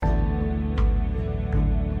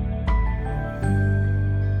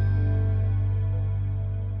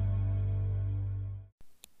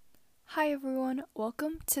Hi everyone,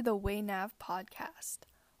 welcome to the WayNav podcast.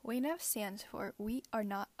 WayNav stands for We Are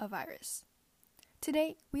Not a Virus.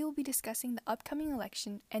 Today, we will be discussing the upcoming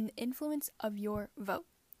election and the influence of your vote.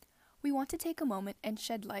 We want to take a moment and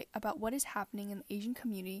shed light about what is happening in the Asian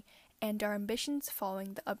community and our ambitions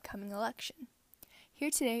following the upcoming election.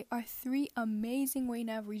 Here today are three amazing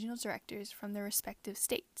WayNav regional directors from their respective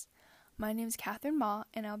states. My name is Catherine Ma,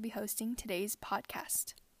 and I'll be hosting today's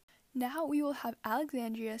podcast. Now we will have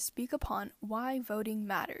Alexandria speak upon why voting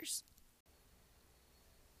matters.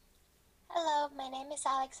 Hello, my name is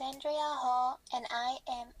Alexandria Ho, and I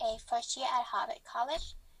am a first year at Harvard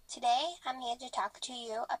College. Today, I'm here to talk to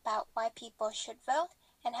you about why people should vote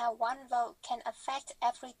and how one vote can affect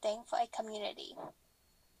everything for a community.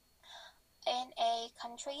 In a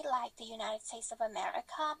country like the United States of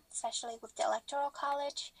America, especially with the Electoral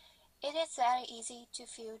College, it is very easy to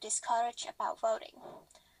feel discouraged about voting.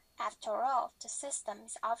 After all, the system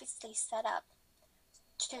is obviously set up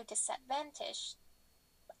to disadvantage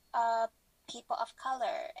people of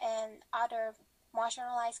color and other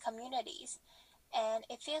marginalized communities, and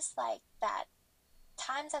it feels like that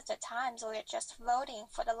times after times we're just voting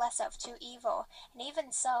for the lesser of two evils, and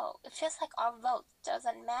even so, it feels like our vote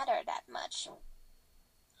doesn't matter that much.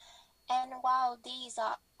 And while these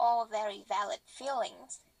are all very valid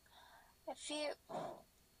feelings, I feel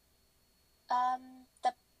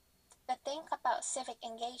the thing about civic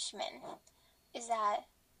engagement is that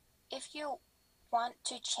if you want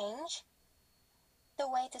to change the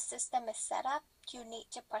way the system is set up, you need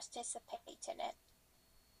to participate in it.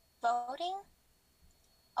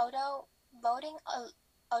 Although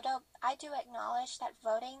I do acknowledge that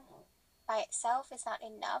voting by itself is not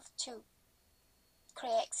enough to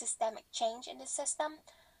create systemic change in the system,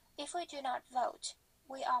 if we do not vote,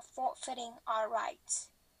 we are forfeiting our rights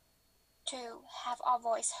to have our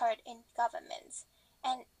voice heard in governments.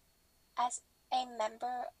 And as a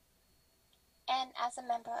member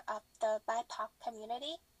of the BIPOC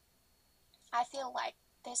community, I feel like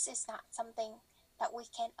this is not something that we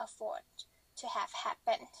can afford to have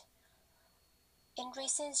happen. In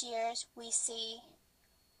recent years, we see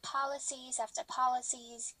policies after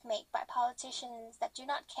policies made by politicians that do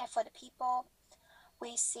not care for the people.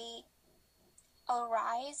 We see a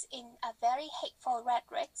rise in a very hateful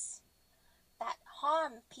rhetorics that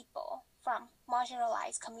harm people from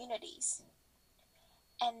marginalized communities.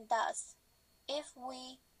 And thus, if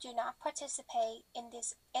we do not participate in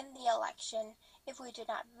the election, if we do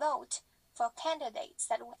not vote for candidates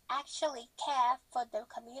that will actually care for the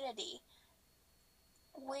community,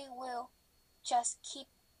 we will just keep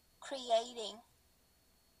creating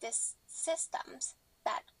these systems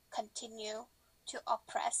that continue to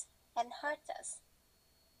oppress and hurt us.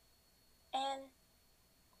 And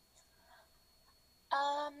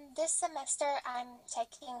this semester I'm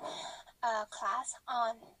taking a class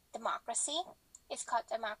on democracy. It's called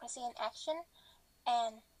Democracy in Action,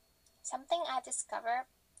 and something I discovered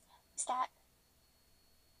is that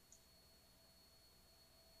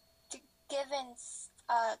given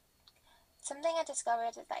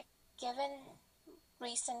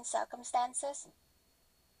recent circumstances,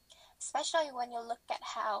 especially when you look at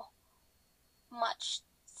how much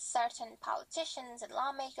certain politicians and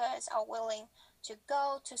lawmakers are willing to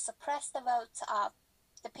go to suppress the votes of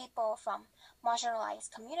the people from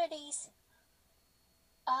marginalized communities,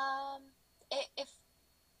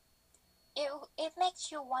 it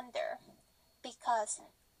makes you wonder, because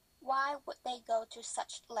why would they go to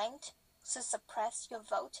such length to suppress your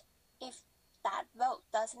vote if that vote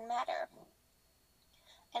doesn't matter?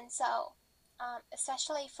 And so,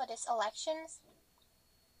 especially for these elections,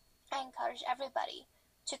 I encourage everybody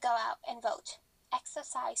to go out and vote.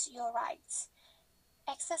 Exercise your rights.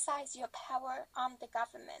 Exercise your power on the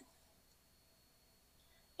government.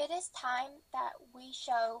 It is time that we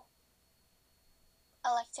show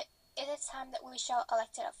elected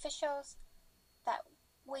officials that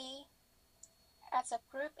we, as a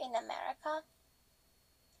group in America,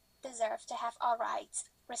 deserve to have our rights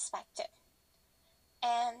respected.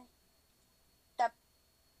 And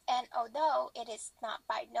although it is not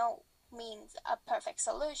by no means a perfect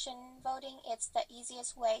solution, voting is the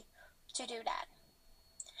easiest way to do that.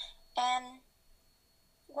 And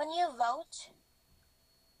when you vote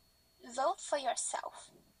for yourself,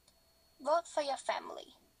 vote for your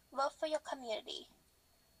family, vote for your community,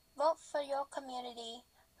 vote for your community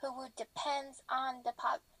who would depend on the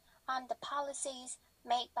policies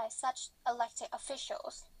made by such elected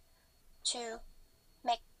officials to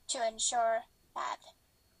ensure that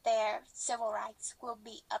their civil rights will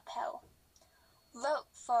be upheld. Vote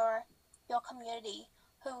for your community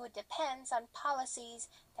who depends on policies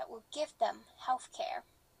that will give them health care.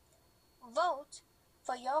 Vote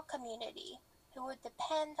for your community who will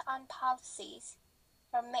depend on policies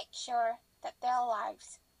or make sure that their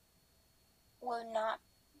lives will not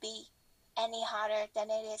be any harder than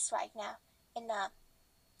it is right now in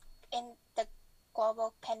the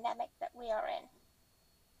global pandemic that we are in.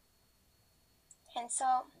 And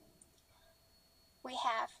so we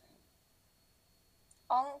have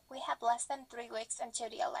less than 3 weeks until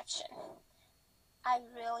the election. I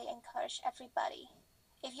really encourage everybody,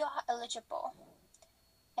 if you are eligible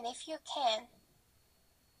and if you can,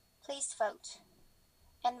 please vote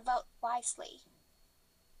and vote wisely,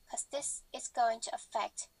 because this is going to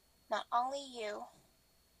affect not only you,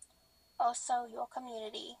 also your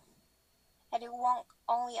community, and it won't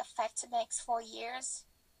only affect the next 4 years.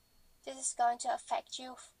 This is going to affect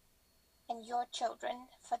you and your children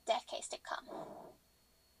for decades to come.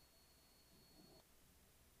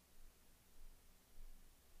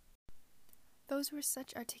 Those were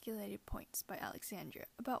such articulated points by Alexandria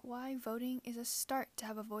about why voting is a start to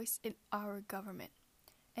have a voice in our government.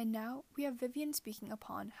 And now we have Vivian speaking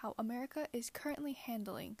upon how America is currently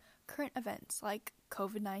handling current events like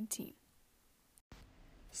COVID-19.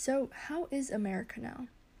 So, how is America now?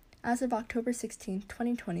 As of October 16,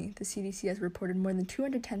 2020, the CDC has reported more than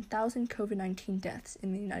 210,000 COVID-19 deaths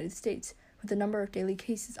in the United States, with the number of daily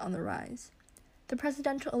cases on the rise. The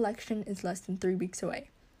presidential election is less than 3 weeks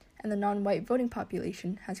away, and the non-white voting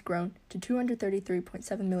population has grown to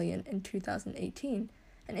 233.7 million in 2018,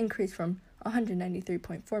 an increase from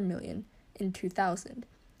 193.4 million in 2000,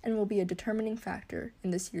 and will be a determining factor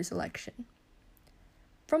in this year's election.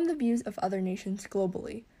 From the views of other nations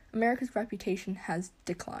globally, America's reputation has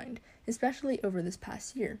declined, especially over this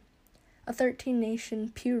past year. A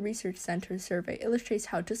 13-nation Pew Research Center survey illustrates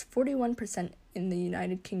how just 41% in the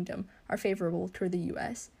United Kingdom are favorable toward the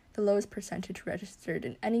U.S., the lowest percentage registered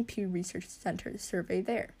in any Pew Research Center survey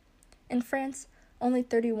there. In France, only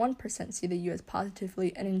 31% see the U.S.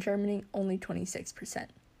 positively, and in Germany, only 26%.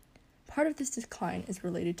 Part of this decline is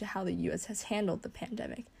related to how the U.S. has handled the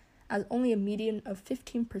pandemic, as only a median of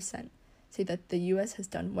 15% say that the U.S. has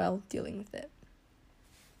done well dealing with it.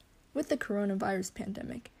 With the coronavirus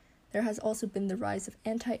pandemic, there has also been the rise of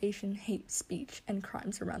anti-Asian hate speech and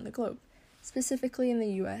crimes around the globe. Specifically in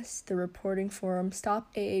the U.S., the reporting forum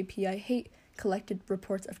Stop AAPI Hate collected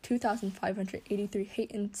reports of 2,583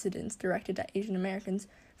 hate incidents directed at Asian Americans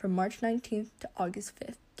from March 19th to August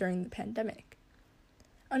 5th during the pandemic.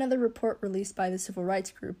 Another report released by the civil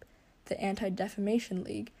rights group, the Anti-Defamation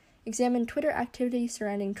League, examined Twitter activity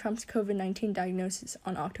surrounding Trump's COVID-19 diagnosis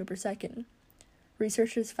on October 2nd.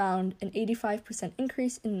 Researchers found an 85%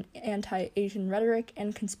 increase in anti-Asian rhetoric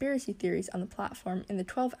and conspiracy theories on the platform in the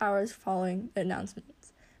 12 hours following the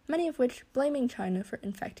announcements, many of which blaming China for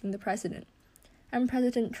infecting the president. And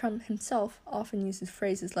President Trump himself often uses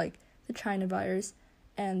phrases like the China virus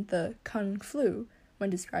and the Kung flu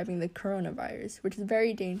when describing the coronavirus, which is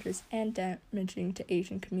very dangerous and damaging to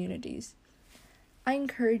Asian communities. I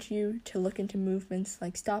encourage you to look into movements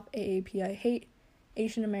like Stop AAPI Hate,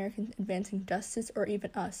 Asian Americans Advancing Justice, or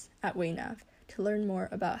even us at WayNav to learn more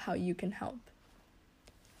about how you can help.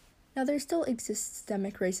 Now, there still exists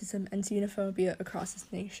systemic racism and xenophobia across this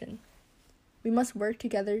nation. We must work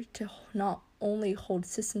together to not only hold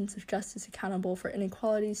systems of justice accountable for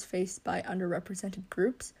inequalities faced by underrepresented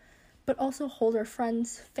groups, but also hold our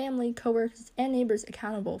friends, family, coworkers, and neighbors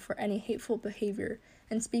accountable for any hateful behavior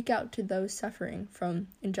and speak out to those suffering from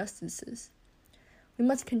injustices. We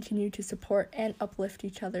must continue to support and uplift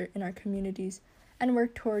each other in our communities and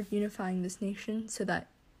work toward unifying this nation so that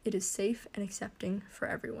it is safe and accepting for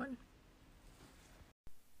everyone.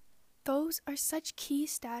 Those are such key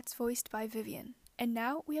stats voiced by Vivian. And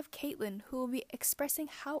now we have Caitlin, who will be expressing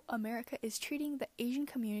how America is treating the Asian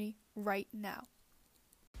community right now.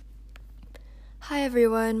 Hi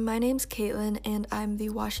everyone, my name's Caitlin and I'm the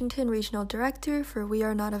Washington Regional Director for We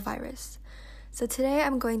Are Not a Virus. So today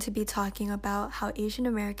I'm going to be talking about how Asian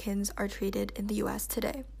Americans are treated in the US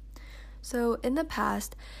today. So in the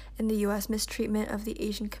past, in the US, mistreatment of the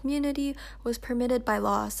Asian community was permitted by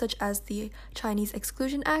law such as the Chinese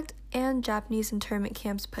Exclusion Act and Japanese internment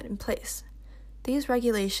camps put in place. These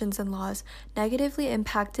regulations and laws negatively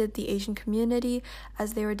impacted the Asian community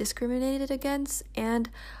as they were discriminated against, and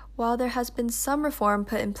while there has been some reform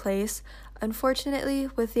put in place, unfortunately,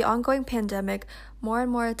 with the ongoing pandemic, more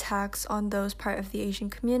and more attacks on those part of the Asian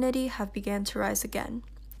community have begun to rise again.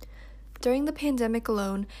 During the pandemic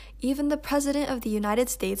alone, even the President of the United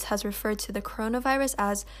States has referred to the coronavirus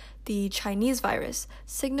as the Chinese virus,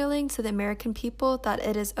 signaling to the American people that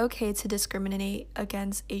it is okay to discriminate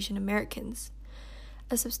against Asian Americans.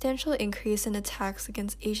 A substantial increase in attacks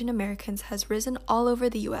against Asian Americans has risen all over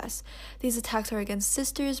the U.S. These attacks are against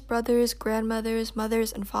sisters, brothers, grandmothers,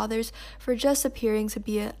 mothers, and fathers for just appearing to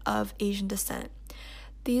be of Asian descent.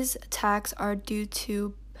 These attacks are due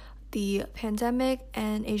to the pandemic,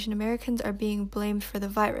 and Asian Americans are being blamed for the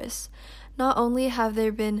virus. Not only have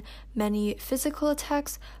there been many physical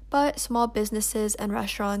attacks, but small businesses and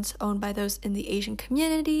restaurants owned by those in the Asian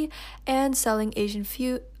community and selling Asian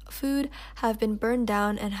food have been burned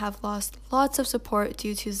down and have lost lots of support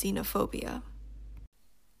due to xenophobia.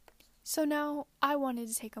 So now I wanted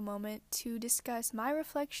to take a moment to discuss my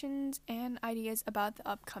reflections and ideas about the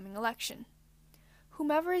upcoming election.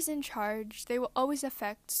 Whomever is in charge, they will always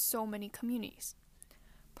affect so many communities.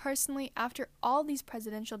 Personally, after all these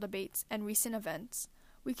presidential debates and recent events,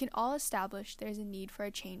 we can all establish there is a need for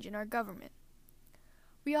a change in our government.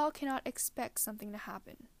 We all cannot expect something to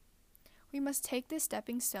happen. We must take this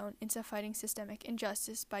stepping stone into fighting systemic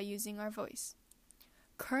injustice by using our voice.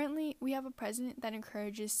 Currently, we have a president that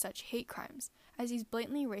encourages such hate crimes, as he's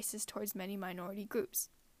blatantly racist towards many minority groups.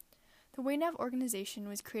 The WayNav organization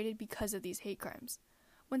was created because of these hate crimes.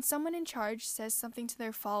 When someone in charge says something to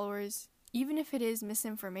their followers, even if it is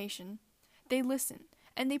misinformation, they listen,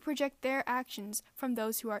 and they project their actions from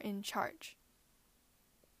those who are in charge.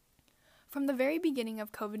 From the very beginning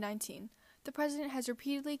of COVID-19, the president has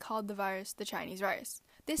repeatedly called the virus the Chinese virus.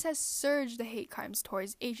 This has surged the hate crimes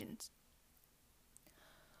towards Asians.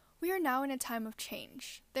 We are now in a time of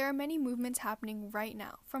change. There are many movements happening right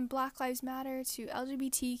now, from Black Lives Matter to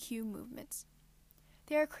LGBTQ movements.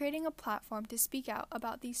 They are creating a platform to speak out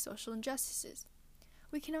about these social injustices.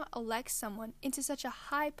 We cannot elect someone into such a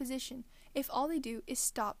high position if all they do is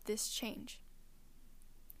stop this change.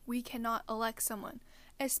 We cannot elect someone,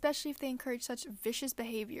 especially if they encourage such vicious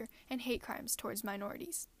behavior and hate crimes towards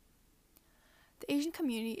minorities. The Asian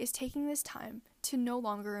community is taking this time to no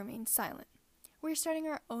longer remain silent. We're starting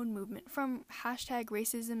our own movement, from hashtag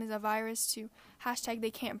racism is a virus to hashtag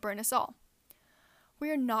they can't burn us all. We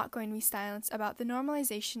are not going to be silenced about the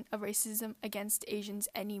normalization of racism against Asians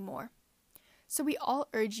anymore. So we all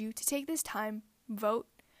urge you to take this time, vote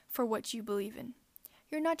for what you believe in.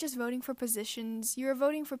 You're not just voting for positions, you're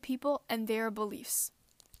voting for people and their beliefs.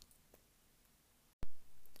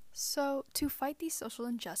 So, to fight these social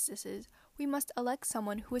injustices, we must elect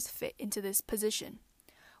someone who is fit into this position.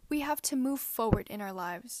 We have to move forward in our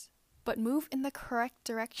lives, but move in the correct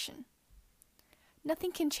direction.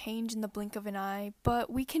 Nothing can change in the blink of an eye,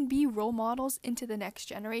 but we can be role models into the next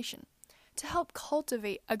generation to help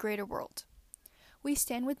cultivate a greater world. We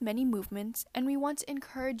stand with many movements, and we want to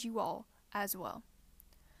encourage you all as well.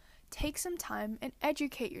 Take some time and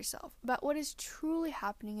educate yourself about what is truly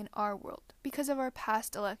happening in our world because of our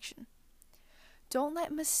past election. Don't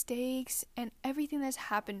let mistakes and everything that's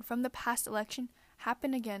happened from the past election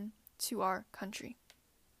happen again to our country.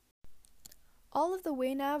 All of the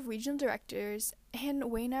WayNav regional directors and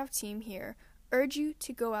WayNav team here urge you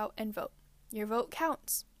to go out and vote. Your vote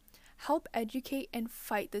counts. Help educate and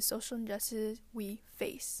fight the social injustices we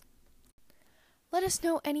face. Let us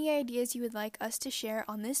know any ideas you would like us to share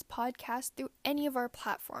on this podcast through any of our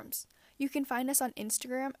platforms. You can find us on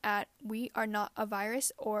Instagram at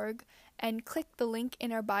wearenotavirus.org and click the link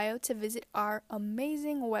in our bio to visit our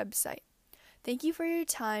amazing website. Thank you for your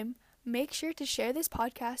time. Make sure to share this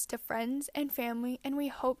podcast to friends and family, and we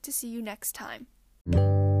hope to see you next time.